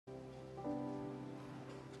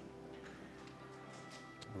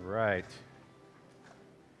Right.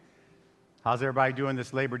 How's everybody doing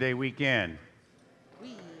this Labor Day weekend?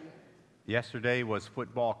 Yesterday was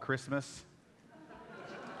football Christmas.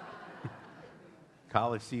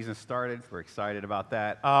 College season started. We're excited about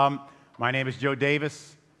that. My name is Joe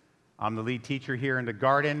Davis. I'm the lead teacher here in the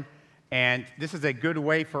garden. And this is a good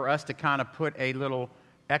way for us to kind of put a little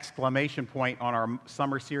exclamation point on our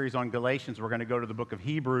summer series on Galatians. We're going to go to the book of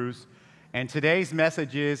Hebrews. And today's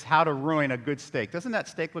message is how to ruin a good steak. Doesn't that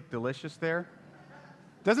steak look delicious there?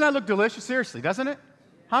 Doesn't that look delicious? Seriously, doesn't it?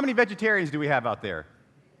 How many vegetarians do we have out there?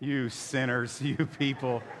 You sinners, you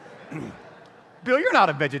people. Bill, you're not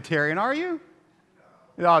a vegetarian, are you?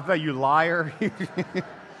 Oh, you liar.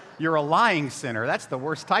 You're a lying sinner. That's the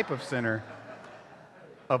worst type of sinner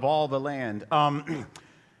of all the land.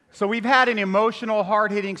 So we've had an emotional,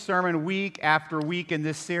 hard-hitting sermon week after week in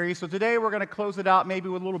this series. So today we're going to close it out maybe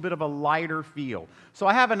with a little bit of a lighter feel. So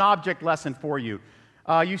I have an object lesson for you.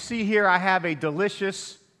 You see here I have a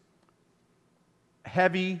delicious,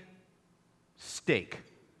 heavy steak.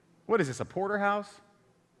 What is this, a porterhouse?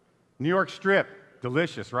 New York strip.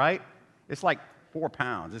 Delicious, right? It's like 4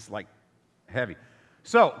 pounds. It's like heavy.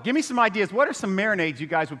 So give me some ideas. What are some marinades you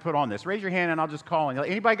guys would put on this? Raise your hand and I'll just call on you.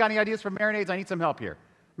 Anybody got any ideas for marinades? I need some help here.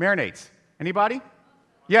 Marinades. Anybody?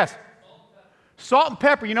 Yes. Salt and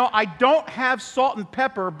pepper. You know, I don't have salt and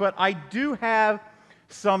pepper, but I do have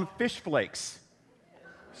some fish flakes.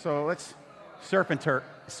 So let's surf and turf,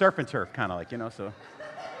 kind of like, you know, so.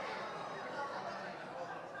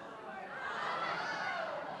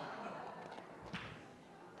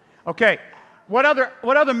 Okay, what other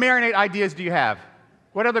marinade ideas do you have?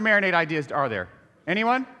 What other marinade ideas are there?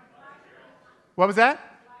 Anyone? What was that?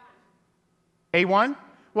 A1?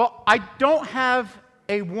 Well, I don't have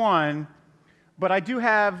A1, but I do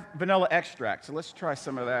have vanilla extract. So let's try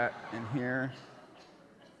some of that in here.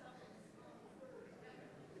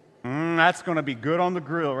 That's going to be good on the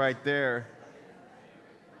grill right there.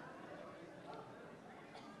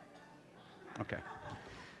 Okay.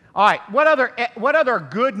 All right. What other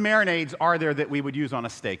good marinades are there that we would use on a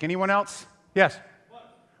steak? Anyone else? Yes.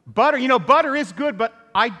 Butter. You know, butter is good, but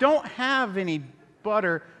I don't have any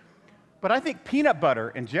butter. But I think peanut butter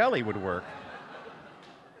and jelly would work.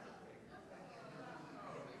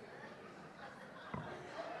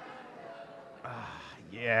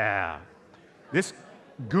 Yeah. This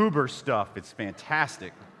goober stuff, it's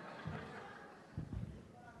fantastic.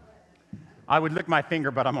 I would lick my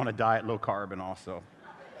finger, but I'm on a diet, low carb, and also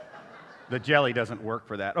the jelly doesn't work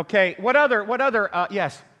for that. Okay, what other,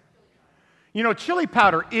 yes. You know, chili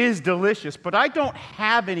powder is delicious, but I don't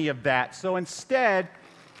have any of that. So instead,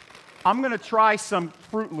 I'm going to try some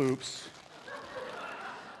Fruit Loops,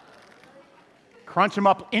 crunch them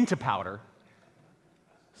up into powder.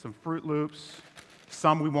 Some Fruit Loops,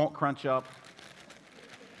 some we won't crunch up.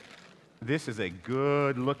 This is a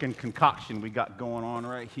good-looking concoction we got going on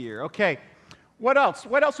right here. Okay, what else?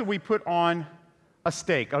 What else would we put on a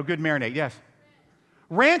steak? Oh, good marinade, yes.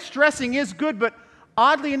 Ranch dressing is good, but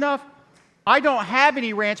oddly enough, I don't have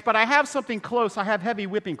any ranch, but I have something close. I have heavy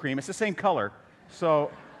whipping cream. It's the same color. So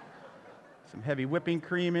some heavy whipping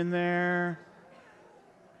cream in there.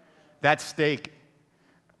 That steak,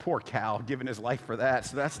 poor cow, giving his life for that,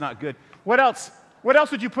 so that's not good. What else? What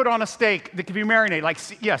else would you put on a steak that could be marinated? Like,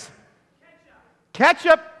 yes?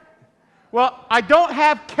 Ketchup? Well, I don't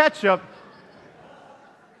have ketchup.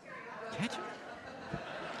 Ketchup?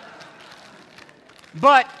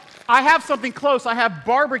 But I have something close. I have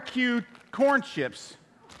barbecue corn chips.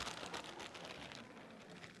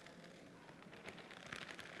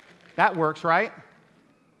 That works, right?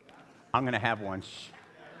 I'm going to have one.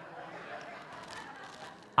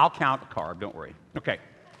 I'll count the carb, don't worry. Okay.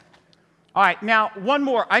 All right, now one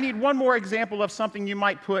more. I need one more example of something you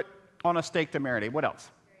might put on a steak to marinate. What else?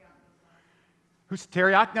 Who's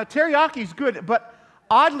teriyaki? Now, teriyaki is good, but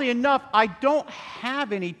oddly enough, I don't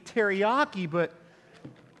have any teriyaki, but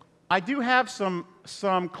I do have some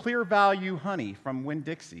Clear Value honey from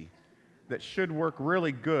Winn-Dixie that should work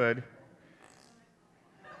really good.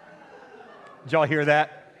 Did y'all hear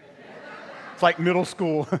that? It's like middle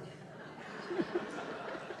school.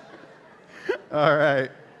 All right.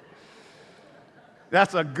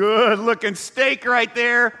 That's a good-looking steak right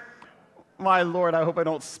there. My Lord, I hope I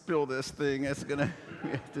don't spill this thing. It's going to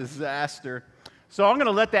be a disaster. So I'm going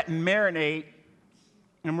to let that marinate,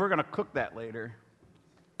 and we're going to cook that later.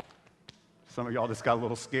 Some of y'all just got a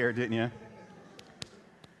little scared, didn't you?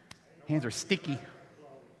 Hands are sticky.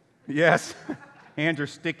 Yes, hands are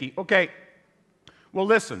sticky. Okay, well,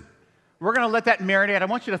 listen. We're going to let that marinate. I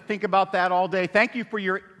want you to think about that all day. Thank you for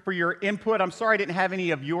your input. I'm sorry I didn't have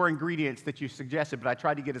any of your ingredients that you suggested, but I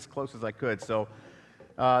tried to get as close as I could. So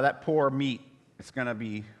that poor meat. It's going to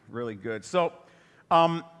be really good. So,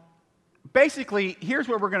 basically, here's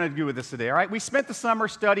what we're going to do with this today, all right? We spent the summer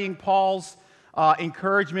studying Paul's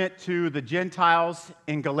encouragement to the Gentiles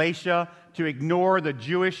in Galatia to ignore the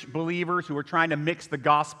Jewish believers who were trying to mix the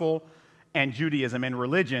gospel and Judaism and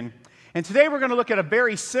religion. And today we're going to look at a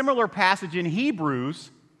very similar passage in Hebrews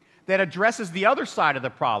that addresses the other side of the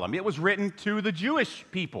problem. It was written to the Jewish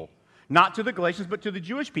people, not to the Galatians, but to the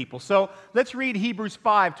Jewish people. So let's read Hebrews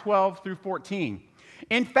 5:12 through 14.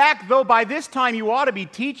 In fact, though by this time you ought to be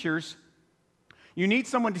teachers, you need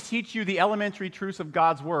someone to teach you the elementary truths of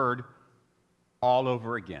God's word all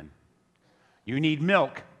over again. You need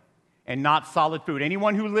milk and not solid food.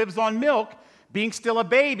 Anyone who lives on milk, being still a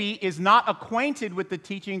baby, is not acquainted with the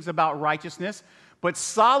teachings about righteousness, but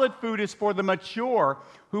solid food is for the mature,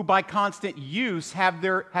 who by constant use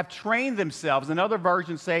have trained themselves, and other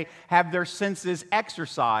versions say have their senses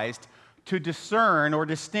exercised to discern or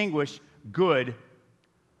distinguish good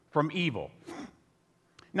from evil.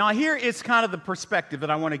 Now, here is kind of the perspective that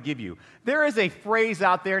I want to give you. There is a phrase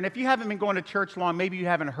out there, and if you haven't been going to church long, maybe you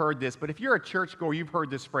haven't heard this, but if you're a churchgoer, you've heard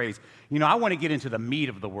this phrase, I want to get into the meat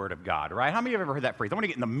of the Word of God, right? How many of you have ever heard that phrase? I want to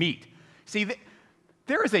get in the meat. See,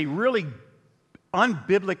 there is a really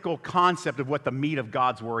unbiblical concept of what the meat of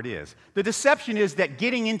God's Word is. The deception is that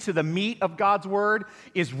getting into the meat of God's Word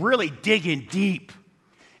is really digging deep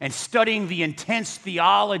and studying the intense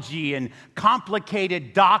theology and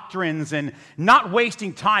complicated doctrines and not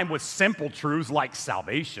wasting time with simple truths like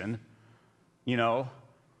salvation,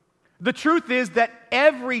 The truth is that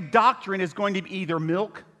every doctrine is going to be either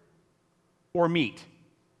milk or meat.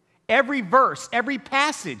 Every verse, every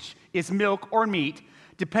passage is milk or meat,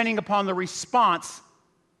 depending upon the response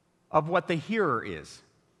of what the hearer is.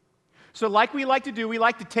 So like we like to do, we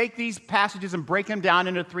like to take these passages and break them down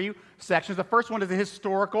into three sections. The first one is the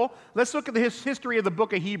historical. Let's look at the history of the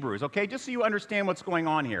book of Hebrews, okay? Just so you understand what's going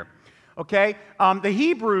on here, okay? The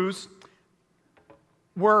Hebrews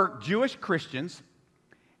were Jewish Christians,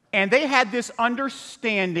 and they had this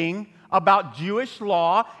understanding about Jewish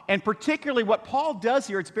law, and particularly what Paul does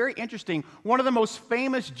here, it's very interesting. One of the most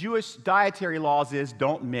famous Jewish dietary laws is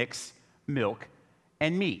don't mix milk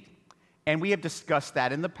and meat. And we have discussed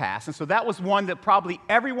that in the past. And so that was one that probably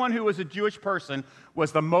everyone who was a Jewish person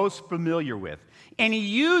was the most familiar with. And he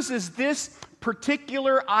uses this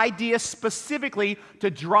particular idea specifically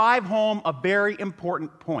to drive home a very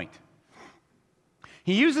important point.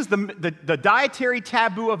 He uses the dietary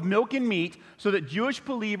taboo of milk and meat so that Jewish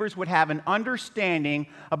believers would have an understanding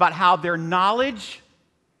about how their knowledge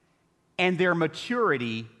and their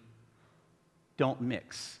maturity don't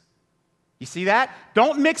mix. You see that?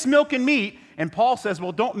 Don't mix milk and meat. And Paul says,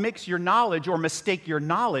 well, don't mix your knowledge or mistake your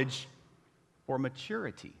knowledge for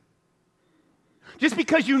maturity. Just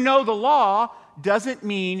because you know the law doesn't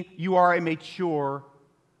mean you are a mature,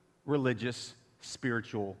 religious,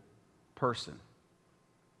 spiritual person.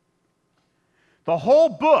 The whole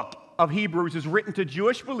book of Hebrews is written to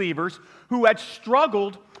Jewish believers who had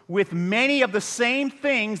struggled with many of the same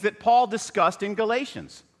things that Paul discussed in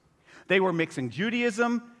Galatians. They were mixing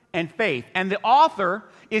Judaism and faith. And the author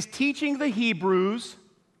is teaching the Hebrews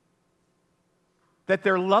that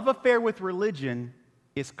their love affair with religion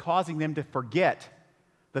is causing them to forget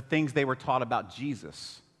the things they were taught about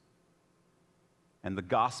Jesus and the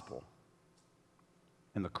gospel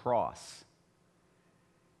and the cross.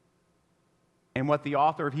 And what the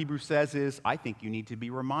author of Hebrews says is, I think you need to be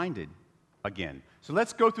reminded again. So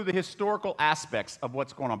let's go through the historical aspects of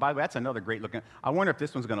what's going on. By the way, that's another great looking. I wonder if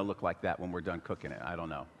this one's going to look like that when we're done cooking it. I don't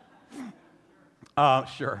know.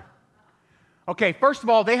 Sure. Okay, first of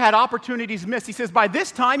all, they had opportunities missed. He says, by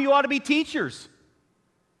this time, you ought to be teachers.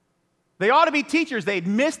 They ought to be teachers. They'd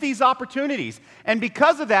missed these opportunities. And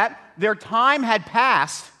because of that, their time had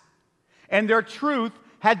passed and their truth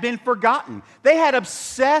had been forgotten. They had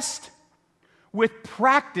obsessed with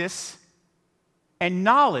practice and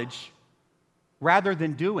knowledge rather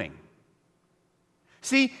than doing.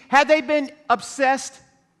 See, had they been obsessed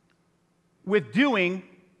with doing,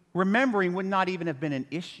 remembering would not even have been an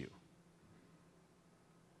issue.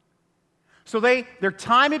 So their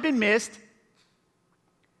time had been missed,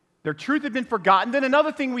 their truth had been forgotten. Then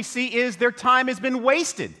another thing we see is their time has been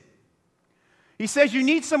wasted. He says you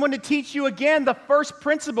need someone to teach you again the first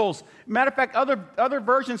principles. Matter of fact, other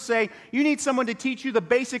versions say you need someone to teach you the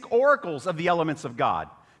basic oracles of the elements of God.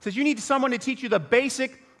 It says you need someone to teach you the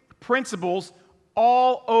basic principles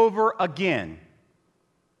all over again.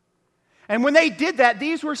 And when they did that,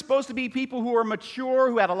 these were supposed to be people who were mature,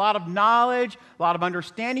 who had a lot of knowledge, a lot of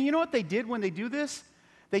understanding. You know what they did when they do this?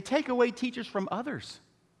 They take away teachers from others.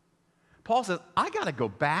 Paul says, I got to go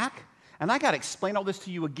back and I got to explain all this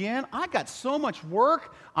to you again. I got so much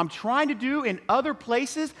work I'm trying to do in other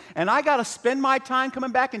places, and I got to spend my time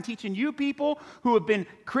coming back and teaching you people who have been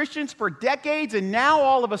Christians for decades, and now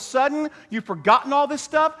all of a sudden you've forgotten all this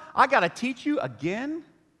stuff. I got to teach you again.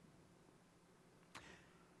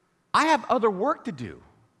 I have other work to do.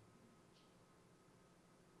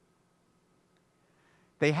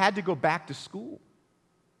 They had to go back to school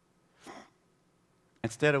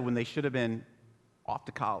instead of when they should have been off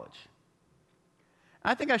to college.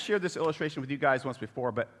 I think I shared this illustration with you guys once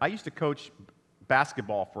before, but I used to coach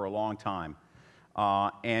basketball for a long time.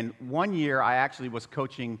 And one year I actually was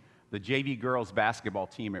coaching the JV girls basketball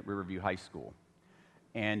team at Riverview High School.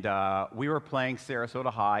 And we were playing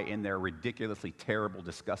Sarasota High in their ridiculously terrible,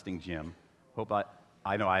 disgusting gym.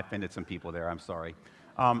 I know I offended some people there, I'm sorry.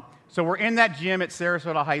 So we're in that gym at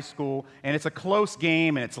Sarasota High School, and it's a close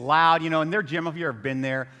game, and it's loud, and their gym, if you've ever been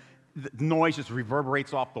there, the noise just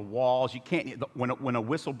reverberates off the walls. You can't, when a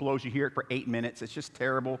whistle blows, you hear it for 8 minutes. It's just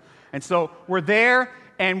terrible. And so we're there,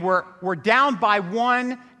 and we're down by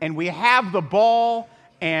 1, and we have the ball,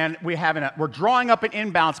 and we're drawing up an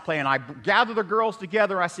inbounds play, and I gather the girls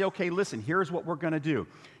together. I say, okay, listen, here's what we're going to do.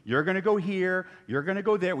 You're going to go here. You're going to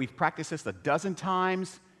go there. We've practiced this a dozen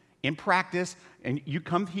times in practice, and you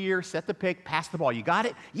come here, set the pick, pass the ball. You got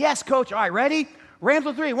it? Yes, coach. All right, ready? Rams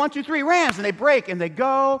on 3. 1, 2, 3, Rams. And they break, and they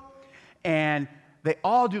go, and they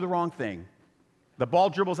all do the wrong thing. The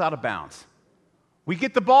ball dribbles out of bounds. We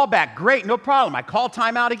get the ball back. Great, no problem. I call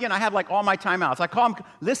timeout again. I have all my timeouts. I call them,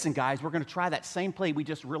 listen, guys, we're going to try that same play we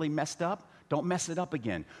just really messed up. Don't mess it up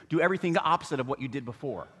again. Do everything the opposite of what you did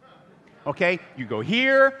before. Okay, you go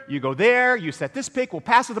here, you go there, you set this pick, we'll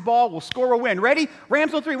pass the ball, we'll score a win. Ready?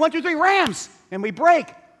 Rams on 3, 1, 2, 3, Rams! And we break.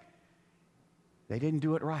 They didn't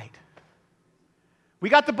do it right. We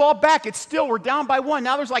got the ball back. We're down by 1.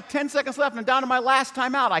 Now there's 10 seconds left, and I'm down to my last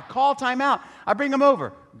timeout. I call timeout. I bring them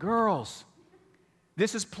over. Girls,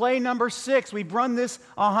 this is play number 6. We've run this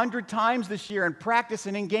 100 times this year in practice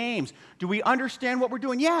and in games. Do we understand what we're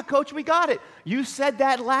doing? Yeah, coach, we got it. You said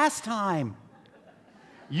that last time.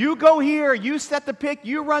 You go here, you set the pick,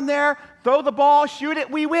 you run there, throw the ball, shoot it,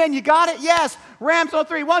 we win. You got it? Yes. Rams on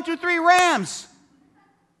 3. 1, 2, 3, Rams.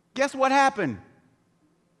 Guess what happened?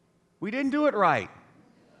 We didn't do it right.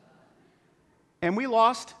 And we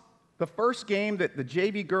lost the first game that the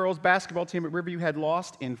JV girls basketball team at Riverview had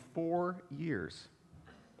lost in 4 years.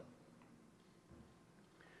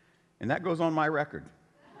 And that goes on my record.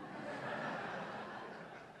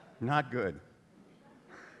 Not good.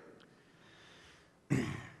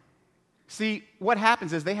 See, what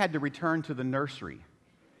happens is they had to return to the nursery.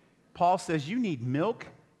 Paul says you need milk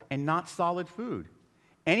and not solid food.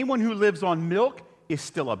 Anyone who lives on milk is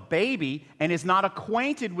still a baby and is not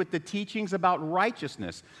acquainted with the teachings about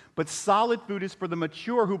righteousness. But solid food is for the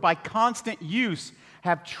mature who by constant use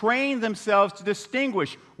have trained themselves to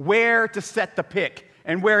distinguish where to set the pick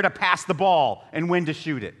and where to pass the ball and when to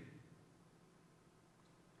shoot it.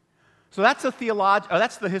 So that's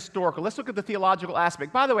the historical. Let's look at the theological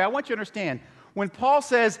aspect. By the way, I want you to understand, when Paul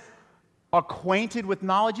says acquainted with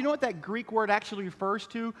knowledge, you know what that Greek word actually refers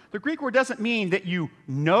to? The Greek word doesn't mean that you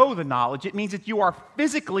know the knowledge. It means that you are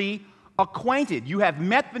physically acquainted. You have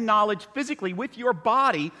met the knowledge physically with your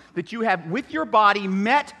body, that you have with your body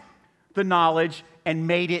met the knowledge and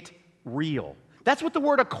made it real. That's what the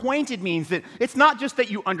word acquainted means, that it's not just that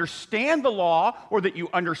you understand the law or that you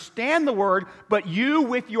understand the word, but you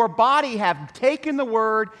with your body have taken the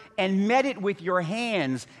word and met it with your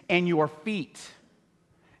hands and your feet,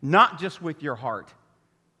 not just with your heart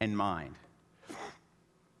and mind.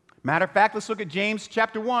 Matter of fact, let's look at James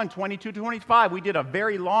chapter 1, 22 to 25. We did a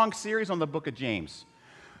very long series on the book of James.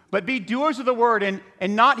 But be doers of the word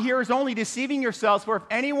and not hearers only, deceiving yourselves, for if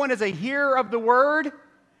anyone is a hearer of the word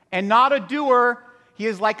and not a doer, he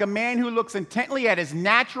is like a man who looks intently at his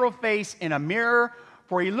natural face in a mirror,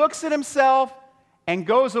 for he looks at himself and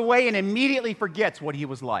goes away and immediately forgets what he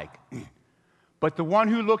was like. But the one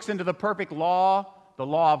who looks into the perfect law, the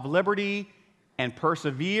law of liberty, and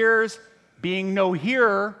perseveres, being no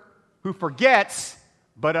hearer who forgets,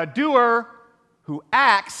 but a doer who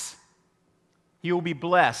acts, he will be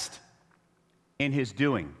blessed in his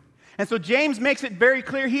doing. And so James makes it very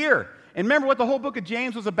clear here. And remember what the whole book of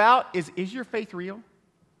James was about is your faith real?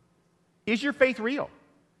 Is your faith real?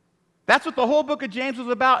 That's what the whole book of James was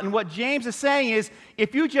about. And what James is saying is,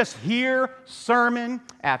 if you just hear sermon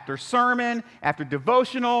after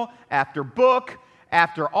devotional, after book,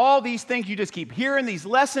 after all these things, you just keep hearing these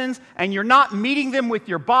lessons, and you're not meeting them with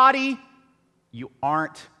your body, you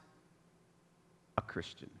aren't a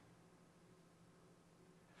Christian.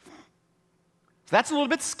 So that's a little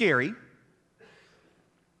bit scary.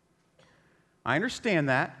 I understand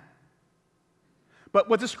that. But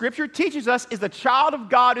what the Scripture teaches us is the child of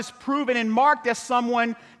God is proven and marked as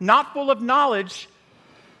someone not full of knowledge,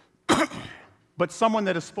 but someone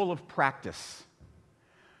that is full of practice.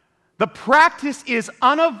 The practice is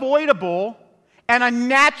unavoidable and a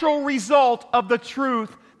natural result of the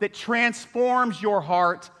truth that transforms your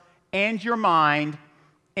heart and your mind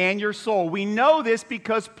and your soul. We know this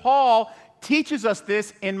because Paul teaches us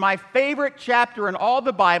this in my favorite chapter in all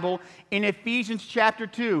the Bible, in Ephesians chapter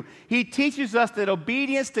 2. He teaches us that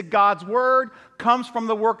obedience to God's word comes from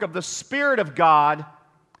the work of the Spirit of God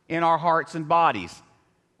in our hearts and bodies.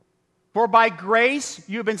 For by grace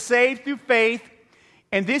you have been saved through faith,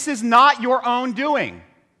 and this is not your own doing.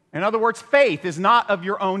 In other words, faith is not of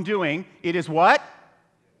your own doing. It is what?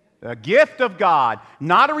 A gift of God,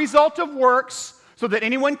 not a result of works, so that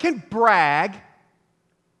anyone can brag.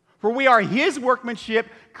 For we are His workmanship,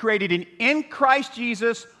 created in Christ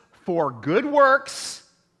Jesus for good works,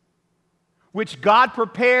 which God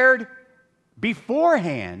prepared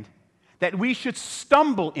beforehand that we should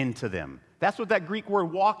stumble into them. That's what that Greek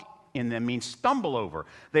word walk in them means, stumble over.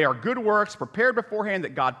 They are good works prepared beforehand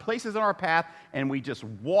that God places on our path, and we just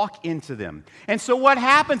walk into them. And so what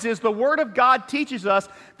happens is the Word of God teaches us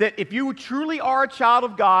that if you truly are a child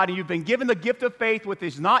of God and you've been given the gift of faith, which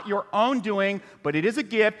is not your own doing, but it is a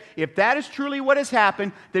gift, if that is truly what has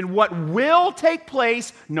happened, then what will take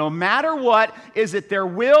place, no matter what, is that there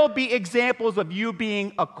will be examples of you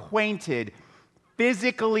being acquainted,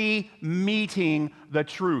 physically meeting the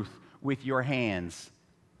truth with your hands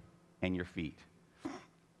and your feet.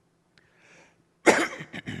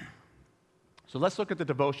 So let's look at the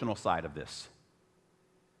devotional side of this.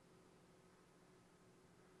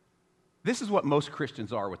 This is what most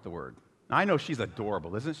Christians are with the Word. Now, I know she's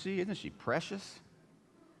adorable, isn't she? Isn't she precious?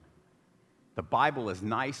 The Bible is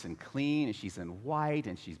nice and clean, and she's in white,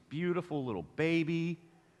 and she's beautiful little baby.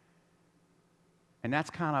 And that's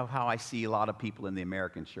kind of how I see a lot of people in the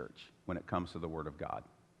American church when it comes to the Word of God,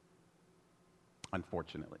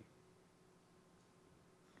 unfortunately.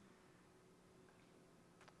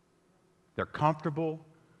 They're comfortable,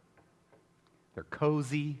 they're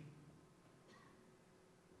cozy,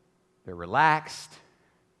 they're relaxed,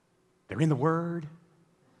 they're in the Word,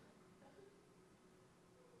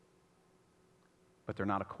 but they're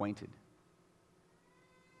not acquainted.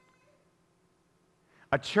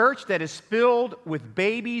 A church that is filled with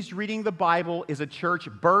babies reading the Bible is a church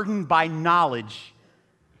burdened by knowledge,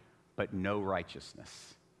 but no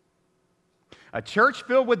righteousness. A church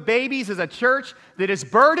filled with babies is a church that is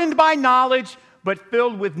burdened by knowledge, but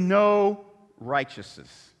filled with no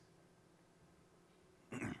righteousness.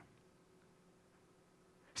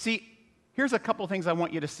 See, here's a couple things I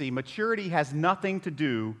want you to see. Maturity has nothing to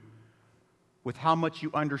do with how much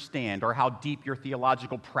you understand or how deep your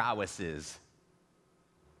theological prowess is.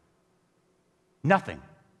 Nothing.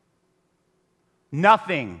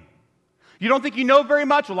 Nothing. You don't think you know very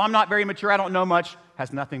much? Well, I'm not very mature, I don't know much.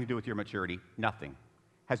 Has nothing to do with your maturity. Nothing.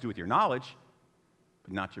 Has to do with your knowledge,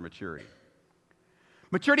 but not your maturity.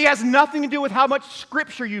 Maturity has nothing to do with how much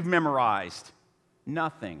scripture you've memorized.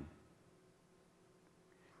 Nothing.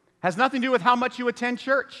 Has nothing to do with how much you attend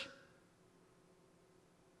church.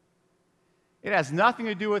 It has nothing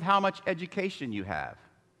to do with how much education you have.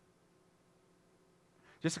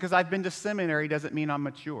 Just because I've been to seminary doesn't mean I'm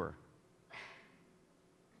mature.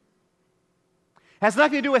 Has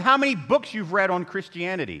nothing to do with how many books you've read on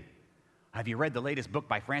Christianity. Have you read the latest book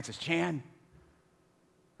by Francis Chan?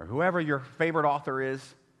 Or whoever your favorite author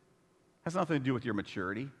is? Has nothing to do with your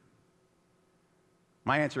maturity.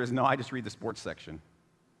 My answer is no, I just read the sports section.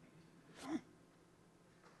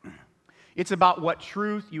 It's about what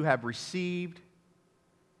truth you have received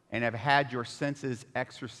and have had your senses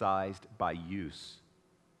exercised by use.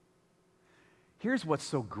 Here's what's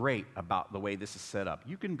so great about the way this is set up.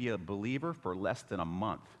 You can be a believer for less than a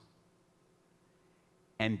month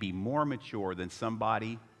and be more mature than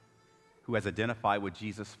somebody who has identified with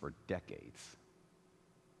Jesus for decades.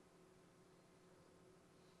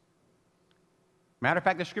 Matter of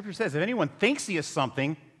fact, the scripture says, if anyone thinks he is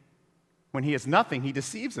something, when he is nothing, he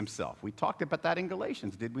deceives himself. We talked about that in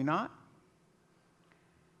Galatians, did we not?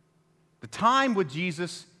 The time with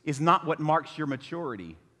Jesus is not what marks your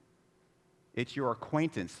maturity. It's your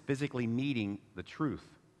acquaintance physically meeting the truth.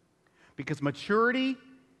 Because maturity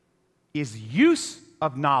is use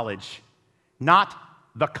of knowledge, not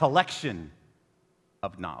the collection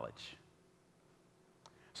of knowledge.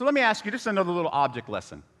 So let me ask you just another little object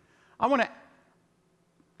lesson. When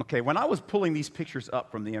I was pulling these pictures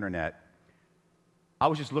up from the internet, I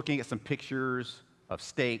was just looking at some pictures of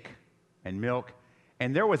steak and milk,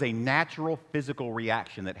 and there was a natural physical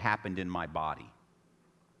reaction that happened in my body.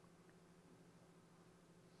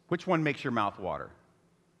 Which one makes your mouth water?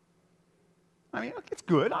 I mean, it's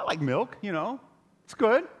good. I like milk, It's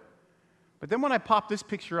good. But then when I popped this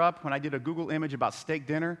picture up, when I did a Google image about steak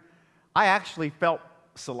dinner, I actually felt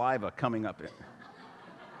saliva coming up in.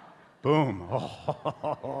 Boom.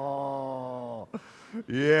 Oh.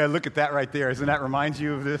 Yeah, look at that right there. Doesn't that remind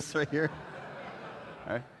you of this right here?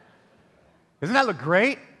 Right. Doesn't that look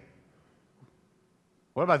great?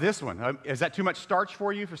 What about this one? Is that too much starch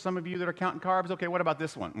for you, for some of you that are counting carbs? Okay, what about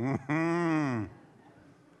this one?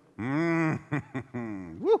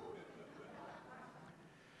 Woo.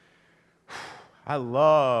 I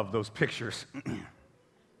love those pictures.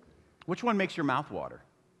 Which one makes your mouth water?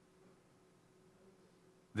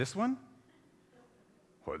 This one?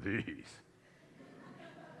 Or these?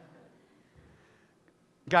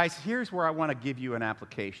 Guys, here's where I want to give you an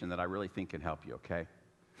application that I really think can help you, okay?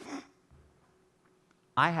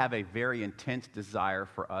 I have a very intense desire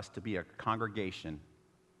for us to be a congregation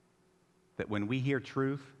that when we hear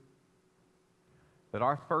truth, that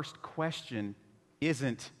our first question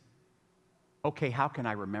isn't, okay, how can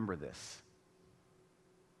I remember this?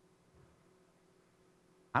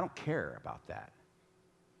 I don't care about that.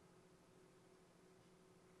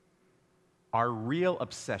 Our real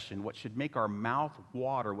obsession, what should make our mouth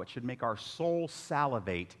water, what should make our soul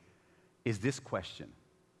salivate, is this question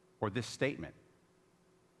or this statement.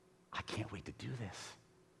 I can't wait to do this.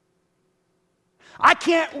 I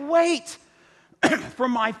can't wait for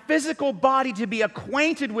my physical body to be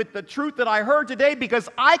acquainted with the truth that I heard today, because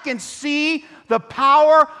I can see the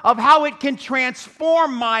power of how it can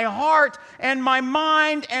transform my heart and my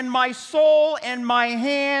mind and my soul and my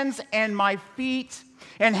hands and my feet,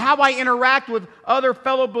 and how I interact with other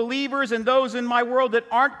fellow believers and those in my world that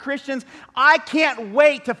aren't Christians. I can't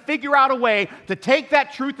wait to figure out a way to take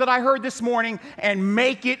that truth that I heard this morning and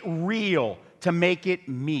make it real, to make it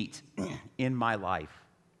meet in my life.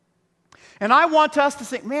 And I want us to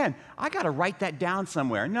say, man, I got to write that down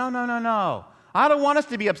somewhere. No. I don't want us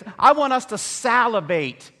to be upset. I want us to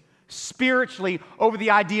salivate spiritually over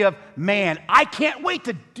the idea of, man, I can't wait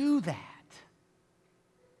to do that.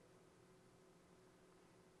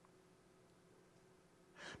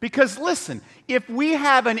 Because listen, if we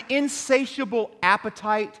have an insatiable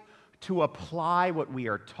appetite to apply what we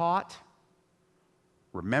are taught,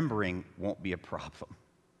 remembering won't be a problem.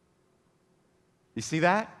 You see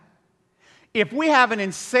that? If we have an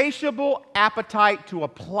insatiable appetite to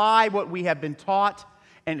apply what we have been taught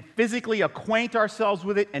and physically acquaint ourselves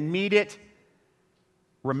with it and meet it,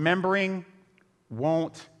 remembering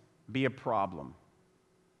won't be a problem.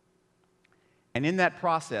 And in that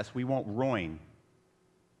process, we won't ruin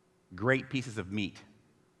great pieces of meat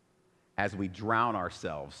as we drown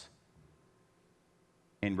ourselves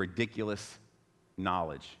in ridiculous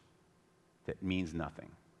knowledge that means nothing.